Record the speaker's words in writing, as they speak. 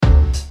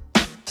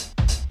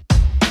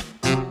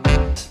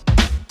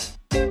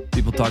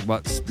talk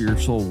about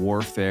spiritual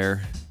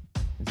warfare.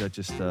 Is that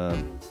just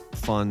a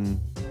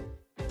fun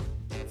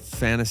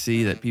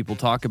fantasy that people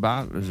talk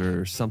about, or is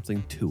there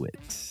something to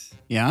it?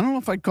 Yeah, I don't know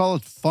if I'd call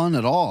it fun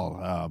at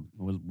all.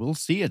 We'll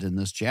see it in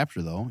this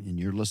chapter, though. And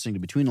you're listening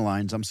to Between the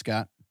Lines. I'm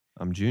Scott.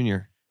 I'm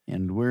Junior.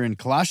 And we're in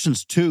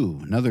Colossians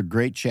 2, another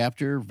great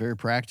chapter, very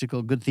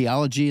practical, good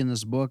theology in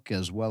this book,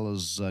 as well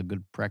as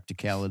good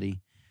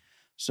practicality.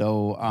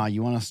 So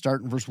you want to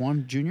start in verse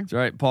 1, Junior? That's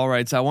right. Paul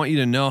writes, I want you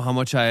to know how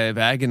much I have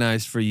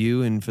agonized for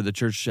you and for the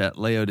church at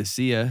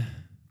Laodicea,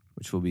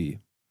 which we'll be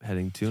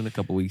heading to in a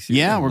couple weeks.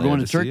 Yeah, we're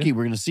going to Turkey.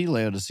 We're going to see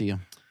Laodicea.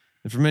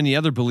 And for many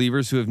other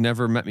believers who have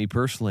never met me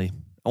personally,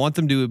 I want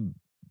them to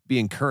be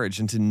encouraged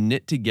and to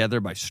knit together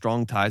by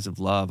strong ties of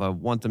love. I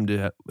want them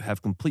to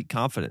have complete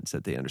confidence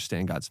that they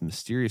understand God's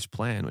mysterious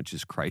plan, which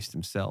is Christ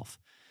himself.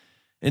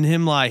 In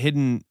him lie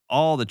hidden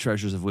all the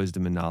treasures of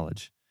wisdom and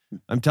knowledge.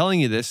 I'm telling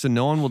you this so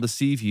no one will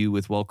deceive you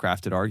with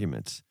well-crafted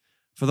arguments.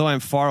 For though I am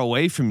far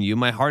away from you,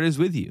 my heart is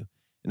with you,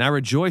 and I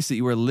rejoice that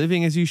you are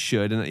living as you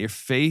should and that your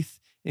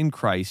faith in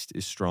Christ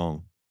is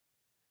strong.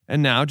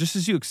 And now, just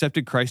as you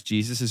accepted Christ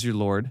Jesus as your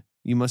Lord,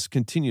 you must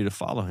continue to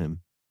follow him.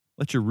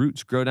 Let your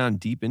roots grow down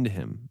deep into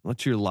him.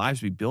 Let your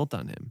lives be built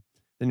on him.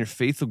 Then your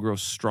faith will grow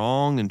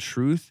strong in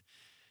truth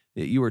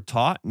that you were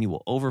taught, and you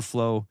will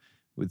overflow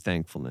with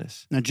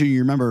thankfulness. Now, Junior, you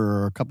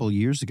remember a couple of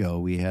years ago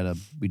we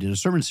did a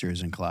sermon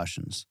series in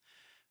Colossians,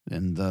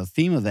 and the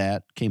theme of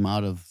that came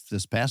out of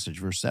this passage,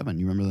 verse 7.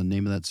 You remember the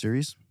name of that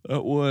series?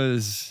 It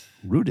was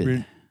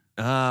Rooted.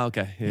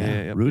 Okay.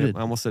 Yeah. Rooted.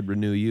 I almost said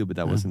renew you, but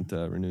that wasn't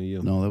renew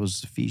you. No, that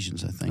was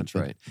Ephesians, I think. That's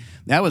right.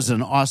 That was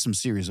an awesome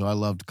series. I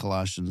loved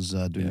Colossians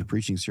doing the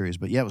preaching series.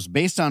 But yeah, it was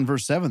based on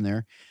verse 7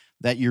 there,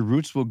 that your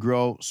roots will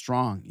grow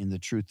strong in the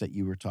truth that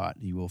you were taught.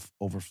 You will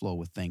overflow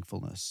with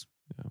thankfulness.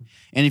 Yeah.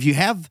 And if you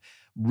have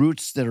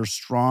roots that are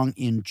strong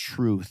in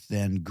truth,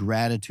 then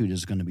gratitude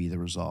is going to be the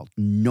result.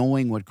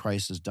 Knowing what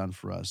Christ has done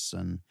for us,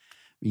 and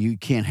you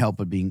can't help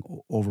but being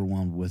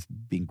overwhelmed with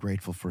being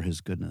grateful for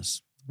his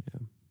goodness.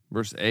 Yeah.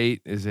 Verse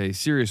 8 is a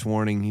serious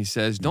warning. He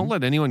says, don't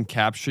let anyone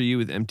capture you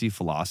with empty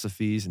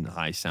philosophies and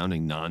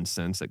high-sounding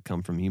nonsense that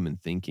come from human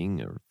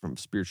thinking or from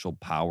spiritual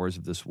powers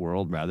of this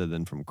world rather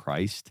than from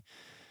Christ.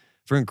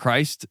 For in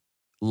Christ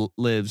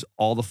lives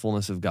all the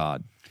fullness of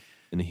God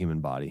in a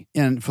human body.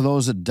 And for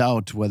those that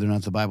doubt whether or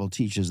not the Bible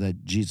teaches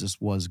that Jesus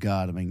was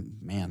God, I mean,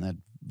 man, that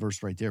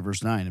verse right there,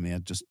 verse 9, I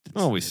mean,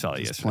 we saw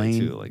it yesterday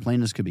too. Like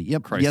plain as could be.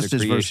 Yep, Christ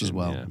yesterday's verse as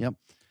well. Yeah. Yep.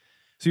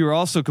 So you are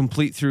also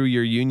complete through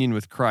your union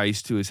with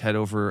Christ, who is head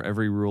over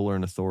every ruler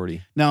and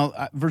authority.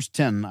 Now, verse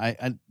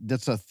 10,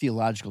 that's a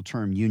theological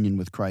term, union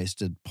with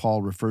Christ.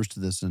 Paul refers to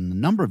this in a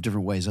number of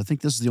different ways. I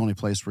think this is the only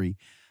place where he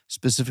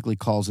specifically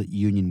calls it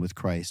union with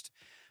Christ.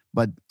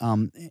 But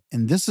and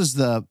this is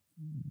the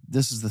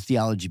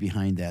theology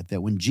behind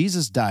that when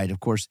Jesus died, of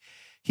course,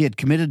 he had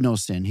committed no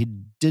sin. He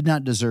did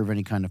not deserve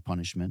any kind of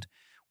punishment.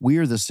 We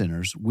are the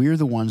sinners. We are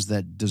the ones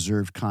that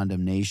deserved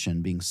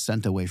condemnation, being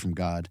sent away from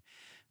God.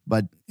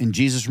 But in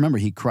Jesus, remember,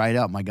 he cried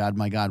out, my God,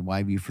 why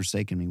have you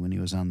forsaken me?" when he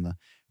was on the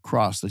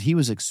cross, that he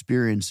was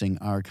experiencing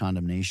our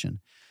condemnation.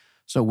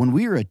 So when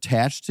we are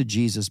attached to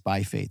Jesus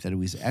by faith, that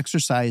we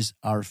exercise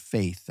our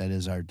faith, that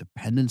is our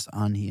dependence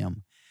on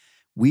him,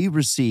 we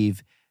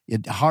receive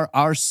it.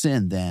 Our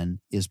sin then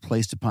is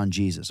placed upon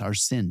Jesus. Our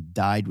sin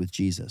died with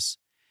Jesus.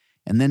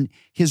 And then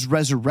his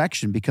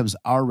resurrection becomes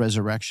our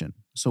resurrection.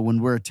 So when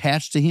we're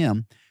attached to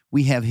him,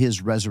 we have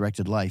his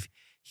resurrected life.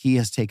 He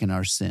has taken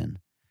our sin.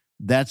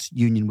 That's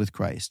union with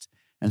Christ.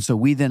 And so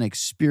we then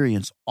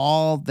experience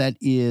all that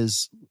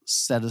is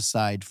set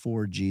aside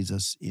for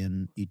Jesus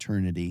in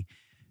eternity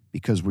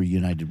because we're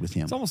united with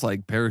him. It's almost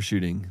like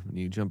parachuting. When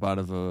you jump out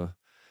of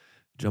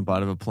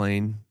a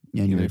plane,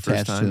 and you're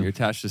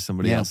attached to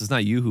somebody else. It's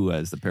not you who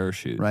has the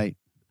parachute. Right.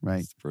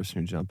 It's the person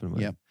you're jumping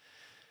with. Yep.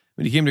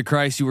 When you came to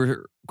Christ, you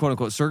were, quote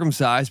unquote,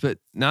 circumcised, but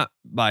not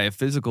by a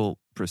physical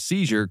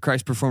procedure.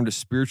 Christ performed a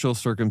spiritual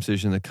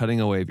circumcision, the cutting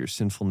away of your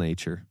sinful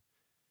nature.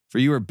 For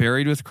you were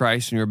buried with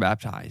Christ when you were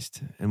baptized,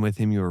 and with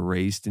him you were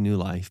raised to new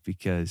life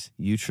because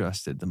you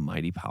trusted the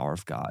mighty power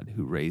of God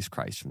who raised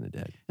Christ from the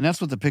dead. And that's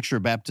what the picture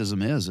of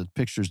baptism is. It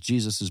pictures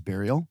Jesus'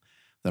 burial,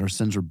 that our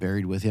sins were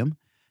buried with him,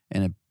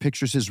 and it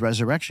pictures his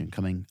resurrection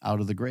coming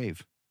out of the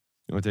grave.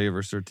 You want to tell you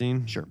verse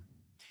 13? Sure.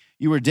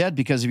 You were dead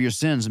because of your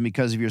sins, and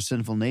because of your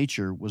sinful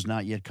nature was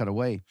not yet cut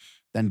away.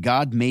 Then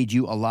God made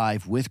you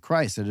alive with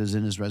Christ, that is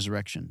in his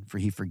resurrection, for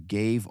he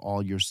forgave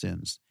all your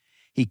sins.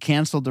 He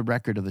canceled the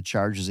record of the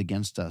charges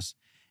against us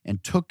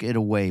and took it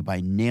away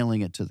by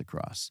nailing it to the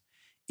cross.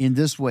 In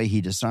this way,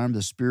 he disarmed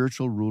the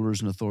spiritual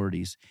rulers and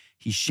authorities.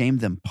 He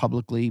shamed them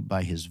publicly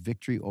by his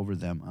victory over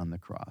them on the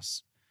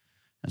cross.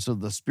 And so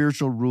the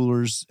spiritual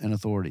rulers and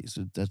authorities,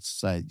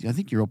 that's, I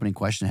think your opening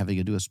question having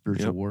to do with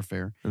spiritual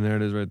warfare. And there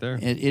it is right there.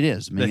 It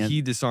is. I mean, that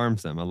he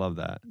disarms them. I love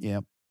that.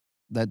 Yeah.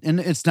 And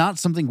it's not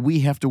something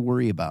we have to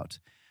worry about.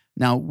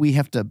 Now, we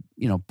have to,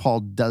 Paul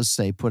does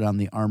say, put on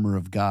the armor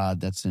of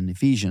God. That's in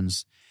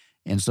Ephesians.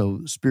 And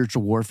so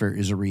spiritual warfare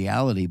is a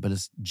reality, but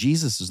it's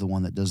Jesus is the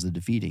one that does the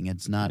defeating.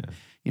 It's not,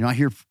 I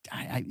hear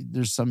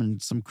there's some in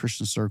some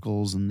Christian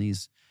circles and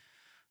these,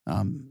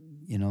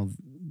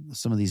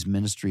 some of these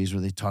ministries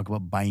where they talk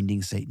about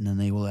binding Satan, and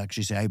they will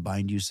actually say, I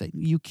bind you,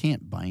 Satan. You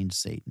can't bind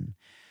Satan.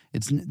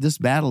 This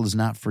battle is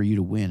not for you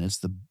to win. It's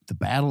the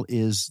battle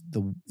is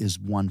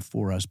won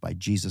for us by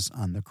Jesus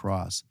on the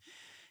cross.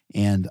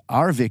 And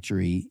our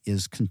victory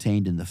is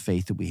contained in the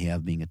faith that we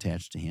have being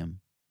attached to him.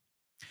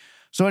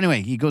 So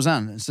anyway, he goes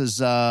on and says,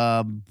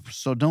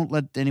 so don't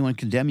let anyone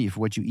condemn you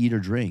for what you eat or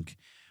drink,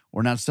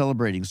 or not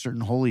celebrating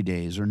certain holy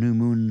days or new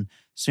moon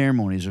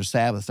ceremonies or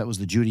Sabbaths. That was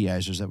the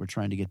Judaizers that were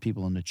trying to get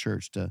people in the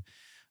church to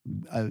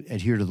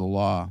adhere to the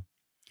law.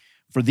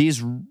 For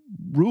these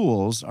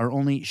rules are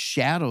only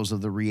shadows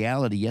of the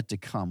reality yet to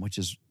come, which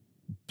is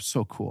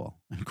so cool.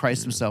 And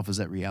Christ himself is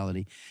that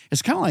reality.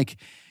 It's kind of like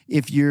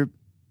if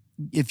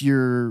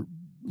you're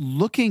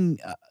looking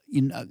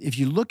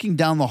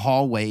down the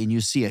hallway and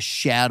you see a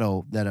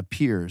shadow that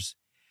appears,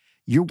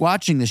 you're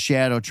watching the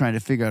shadow trying to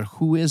figure out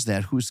who is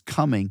that, who's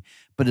coming.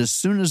 But as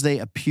soon as they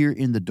appear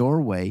in the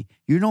doorway,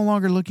 you're no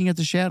longer looking at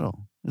the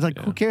shadow. It's like,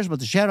 who cares about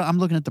the shadow? I'm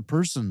looking at the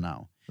person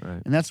now.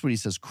 Right. And that's what he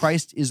says.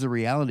 Christ is the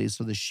reality,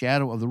 so the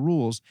shadow of the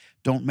rules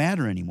don't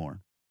matter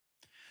anymore.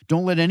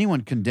 Don't let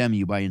anyone condemn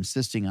you by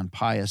insisting on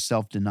pious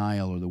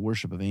self-denial or the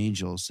worship of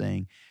angels,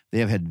 saying they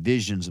have had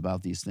visions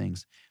about these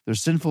things. Their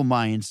sinful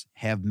minds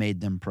have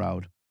made them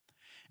proud.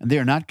 And they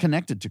are not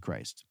connected to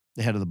Christ,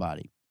 the head of the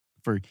body.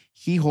 For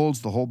he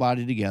holds the whole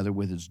body together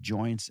with its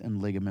joints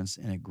and ligaments,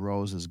 and it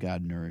grows as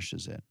God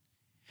nourishes it.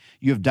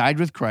 You have died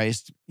with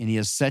Christ, and he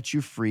has set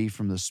you free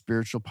from the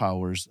spiritual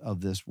powers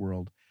of this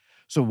world.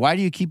 So why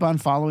do you keep on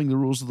following the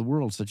rules of the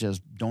world, such as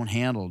don't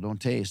handle, don't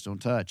taste,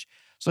 don't touch?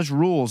 Such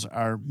rules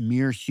are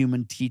mere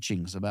human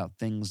teachings about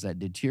things that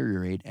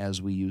deteriorate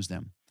as we use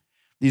them.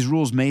 These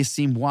rules may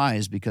seem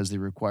wise because they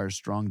require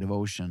strong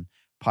devotion,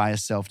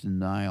 pious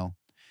self-denial,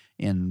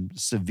 and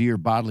severe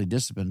bodily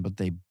discipline, but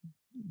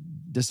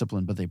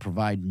they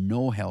provide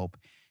no help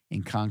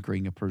in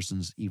conquering a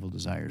person's evil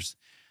desires.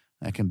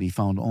 That can be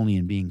found only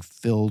in being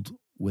filled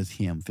with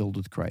him, filled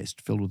with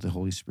Christ, filled with the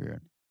Holy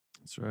Spirit.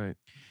 That's right.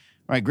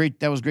 All right, great.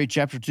 That was great.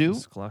 Chapter 2.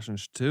 It's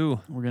Colossians 2.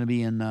 We're going to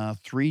be in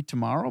 3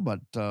 tomorrow, but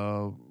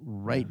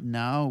right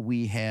now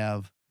we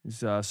have...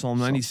 Psalm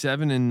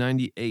 97 and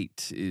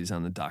 98 is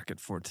on the docket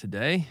for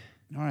today.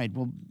 All right.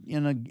 Well,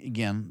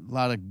 again, a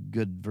lot of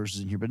good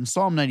verses in here, but in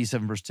Psalm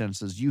 97, verse 10, it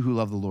says, you who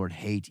love the Lord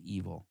hate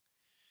evil,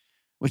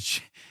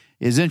 which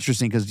is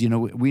interesting because,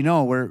 we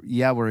know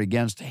we're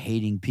against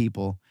hating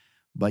people,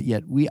 but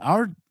yet we're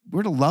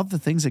to love the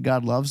things that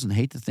God loves and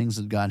hate the things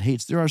that God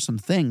hates. There are some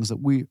things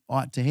that we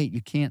ought to hate.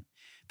 You can't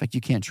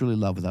truly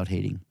love without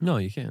hating. No,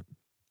 you can't.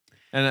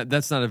 And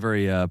that's not a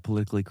very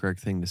politically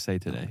correct thing to say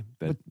today.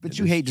 But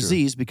you hate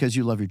disease because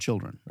you love your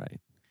children. Right.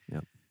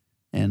 Yep.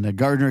 And a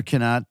gardener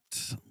cannot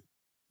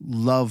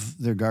love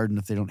their garden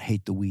if they don't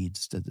hate the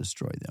weeds that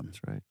destroy them.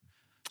 That's right.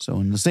 So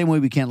in the same way,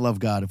 we can't love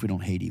God if we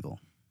don't hate evil.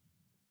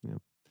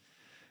 Yep.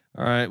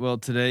 All right. Well,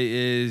 today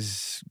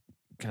is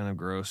kind of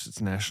gross.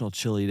 It's National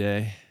Chili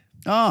Day.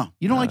 Oh,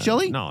 you don't like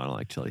chili? No, I don't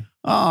like chili.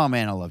 Oh,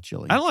 man, I love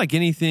chili. I don't like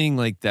anything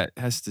like that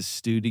has to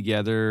stew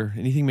together.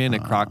 Anything made in a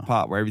crock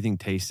pot where everything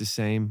tastes the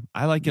same.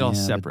 I like it all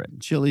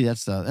separate. Chili,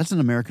 that's an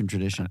American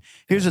tradition.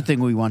 Here's the thing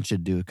we want you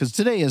to do, because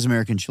today is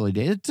American Chili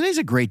Day. Today's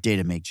a great day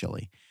to make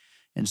chili.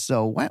 And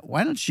so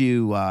why don't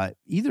you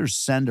either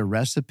send a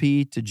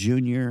recipe to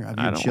Junior of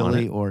your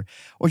chili or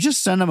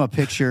just send him a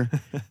picture.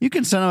 You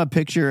can send him a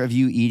picture of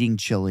you eating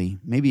chili.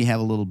 Maybe you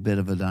have a little bit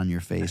of it on your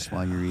face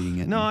while you're eating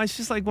it. No, it's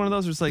just like one of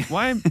those where it's like,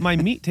 why my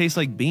meat tastes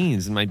like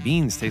beans and my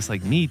beans taste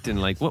like meat,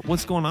 and like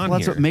what's going on here?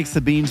 That's what makes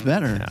the beans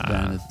better.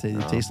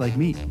 It tastes like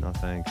meat. No,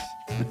 thanks.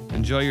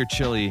 Enjoy your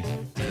chili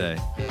today.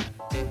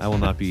 I will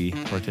not be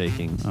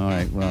partaking. All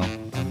right. Well,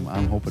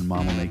 I'm hoping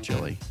Mom will make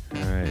chili.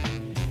 All right.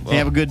 Well, hey,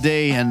 have a good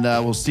day, and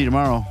we'll see you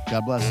tomorrow.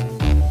 God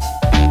bless.